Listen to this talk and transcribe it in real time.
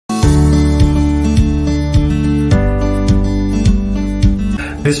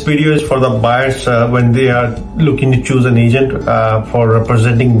This video is for the buyers when they are looking to choose an agent for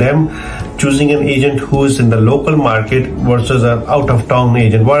representing them, choosing an agent who is in the local market versus an out-of-town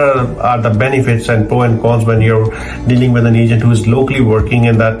agent. What are the benefits and pros and cons when you're dealing with an agent who is locally working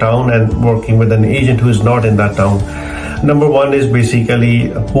in that town and working with an agent who is not in that town? Number one is basically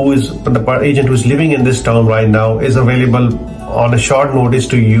the agent who is living in this town right now is available on a short notice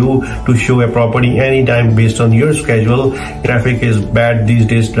to you to show a property anytime based on your schedule. Traffic is bad these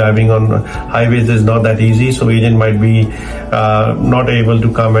days, driving on highways is not that easy, so agent might be not able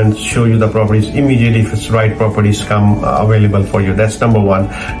to come and show you the properties immediately if it's right properties come available for you. That's number one.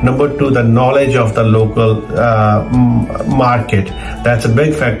 Number two, the knowledge of the local market. That's a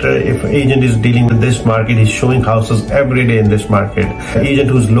big factor. If agent is dealing with this market, he's showing houses every day in this market. Agent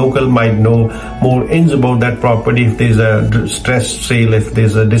who's local might know more ins about that property. If there's a stressed sale, if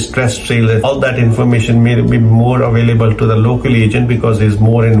there's a distressed sale, all that information may be more available to the local agent because he's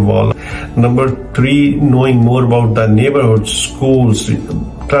more involved. Number three, knowing more about the neighborhoods, schools,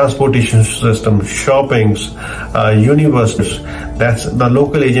 transportation system, shoppings, universities. That's the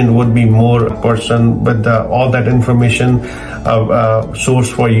local agent would be more a person with all that information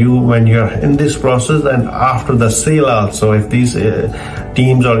source for you when you're in this process and after the sale also. If these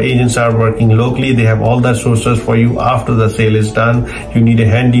teams or agents are working locally, they have all the sources for you after the sale is done. You need a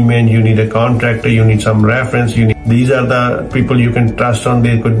handyman, you need a contractor, you need some reference. These are the people you can trust on.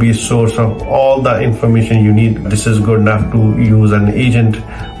 They could be a source of all the information you need. This is good enough to use an agent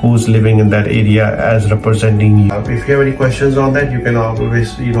who's living in that area as representing you. If you have any questions on that, you can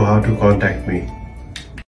always, how to contact me.